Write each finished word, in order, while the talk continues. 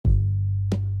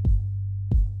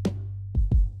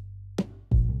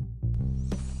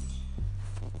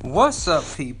What's up,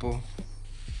 people?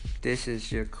 This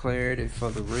is your Clarity for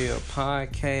the Real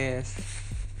podcast,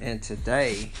 and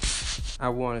today I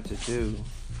wanted to do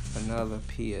another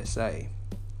PSA.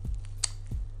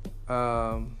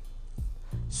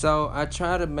 So I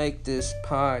try to make this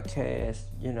podcast,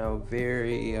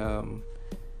 very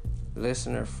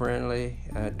listener friendly.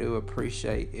 I do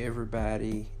appreciate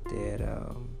everybody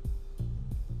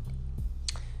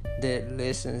that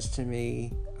listens to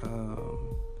me.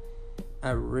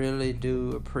 I really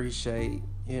do appreciate,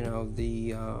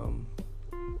 the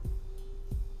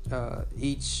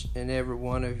each and every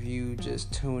one of you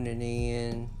just tuning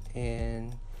in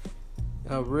and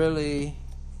really,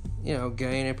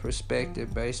 gaining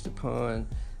perspective based upon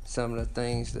some of the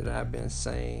things that I've been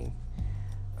saying.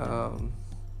 And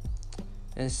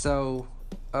so,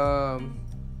 I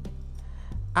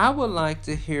would like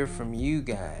to hear from you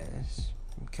guys,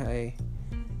 okay?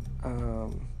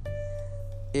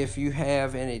 If you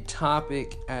have any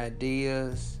topic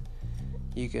ideas,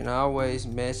 you can always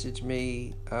message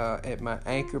me at my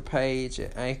Anchor page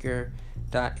at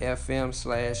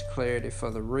anchor.fm/clarity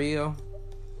for the real.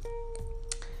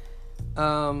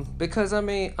 Because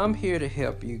I'm here to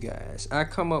help you guys. I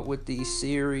come up with these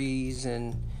series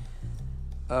and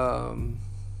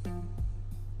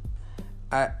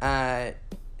I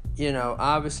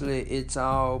obviously it's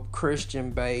all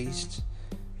Christian based.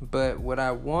 But what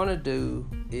I want to do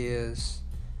is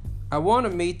I want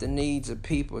to meet the needs of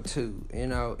people too.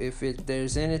 If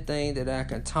there's anything that I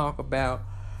can talk about,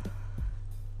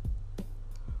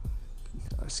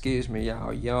 excuse me,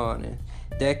 y'all yawning,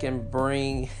 that can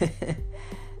bring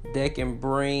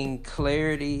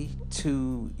clarity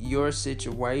to your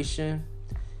situation,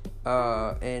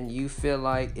 and you feel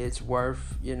like it's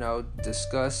worth,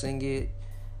 discussing it.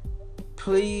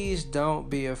 Please don't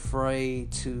be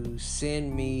afraid to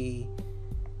send me,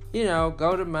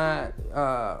 go to my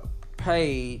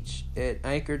page at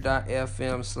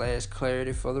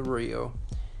anchor.fm/clarity for the real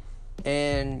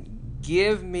and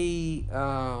give me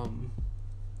a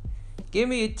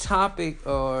topic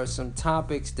or some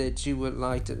topics that you would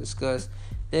like to discuss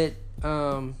that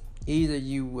either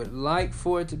you would like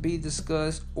for it to be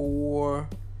discussed or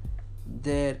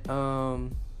that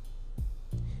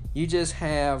you just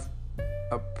have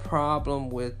a problem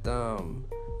with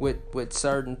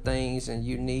certain things and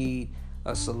you need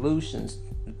a solution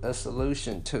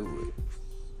to it.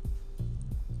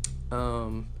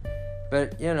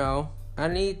 But I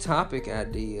need topic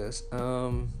ideas.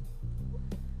 And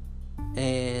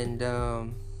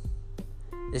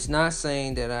it's not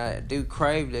saying that I do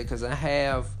crave it, because I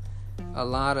have a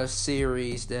lot of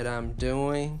series that I'm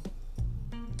doing,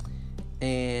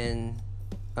 and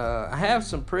I have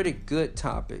some pretty good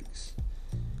topics.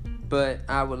 But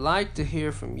I would like to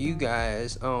hear from you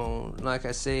guys on, like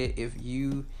I said, if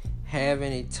you have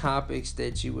any topics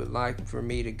that you would like for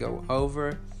me to go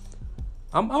over.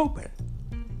 I'm open.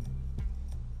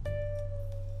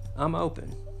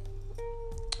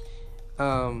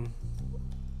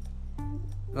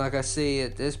 Like I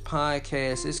said, this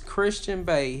podcast is Christian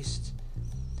based,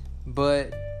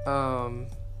 but I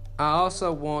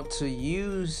also want to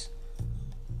use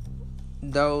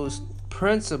those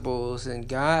principles and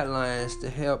guidelines to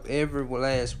help every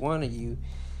last one of you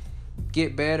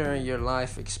get better in your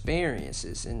life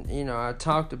experiences. And I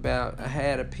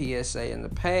had a PSA in the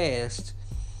past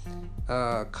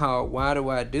called "Why Do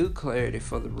I Do Clarity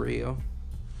for the Real?"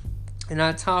 And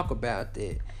I talk about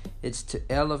that. It's to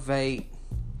elevate,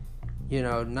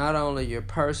 not only your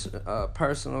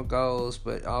personal goals,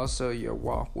 but also your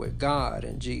walk with God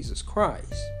and Jesus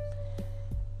Christ.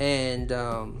 And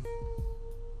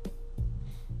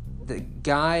the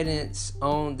guidance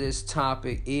on this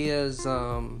topic is,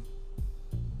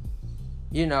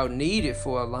 needed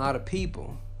for a lot of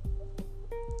people.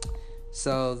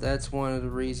 So that's one of the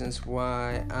reasons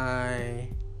why I,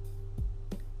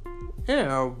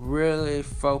 really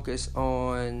focus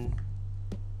on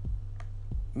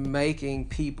making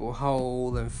people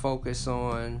whole and focus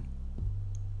on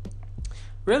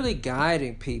really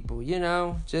guiding people,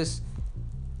 just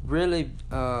really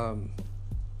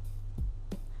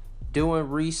doing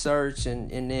research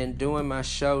and then doing my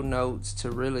show notes to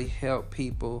really help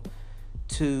people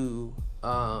to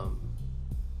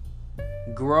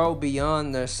grow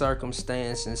beyond their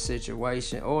circumstance and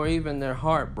situation or even their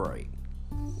heartbreak.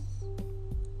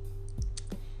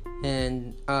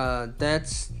 And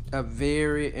that's a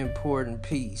very important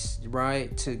piece,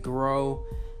 right? To grow,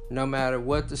 no matter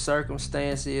what the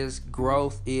circumstance is,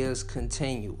 growth is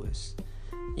continuous.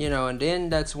 And then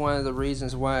that's one of the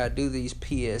reasons why I do these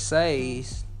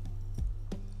PSAs,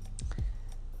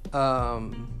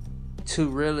 to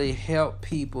really help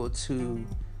people to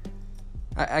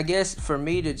I guess for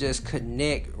me to just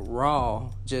connect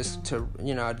raw, just to,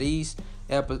 these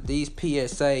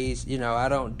PSAs, I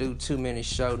don't do too many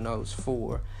show notes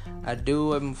for. I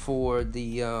do them for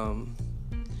the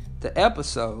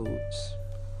episodes.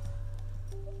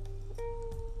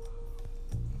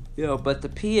 But the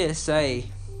PSA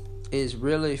is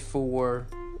really for,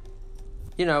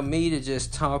 me to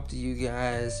just talk to you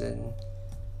guys and,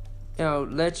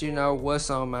 let you know what's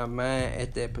on my mind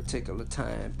at that particular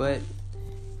time. But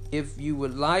if you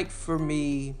would like for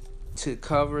me to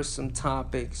cover some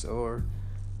topics or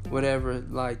whatever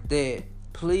like that,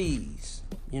 please,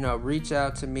 reach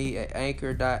out to me at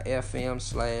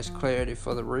anchor.fm/clarity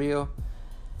for the real.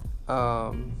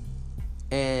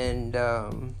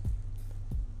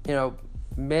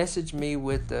 Message me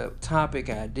with the topic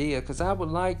idea, because I would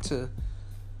like to,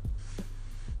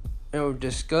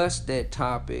 discuss that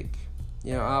topic.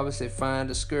 Obviously find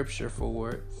a scripture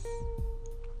for it.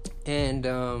 And,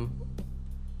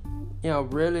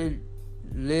 really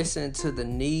listen to the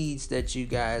needs that you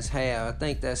guys have. I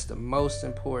think that's the most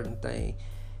important thing.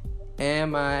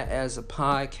 Am I, as a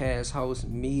podcast host,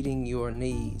 meeting your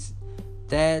needs?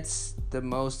 That's the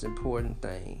most important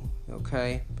thing,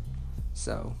 okay?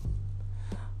 So,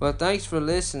 well, thanks for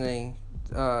listening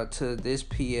to this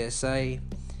PSA.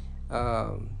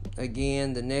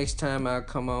 Again, the next time I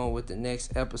come on with the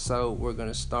next episode, we're going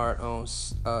to start on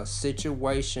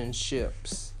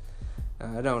situationships.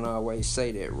 I don't always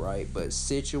say that right, but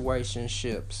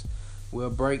situationships. We'll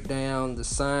break down the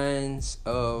signs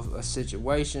of a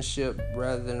situationship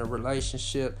rather than a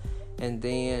relationship, and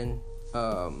then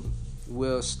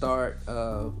we'll start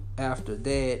after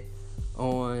that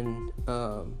on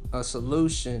a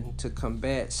solution to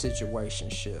combat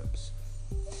situationships.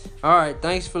 Alright,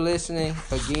 thanks for listening.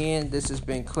 Again, this has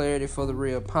been Clarity for the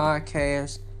Real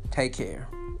podcast. Take care.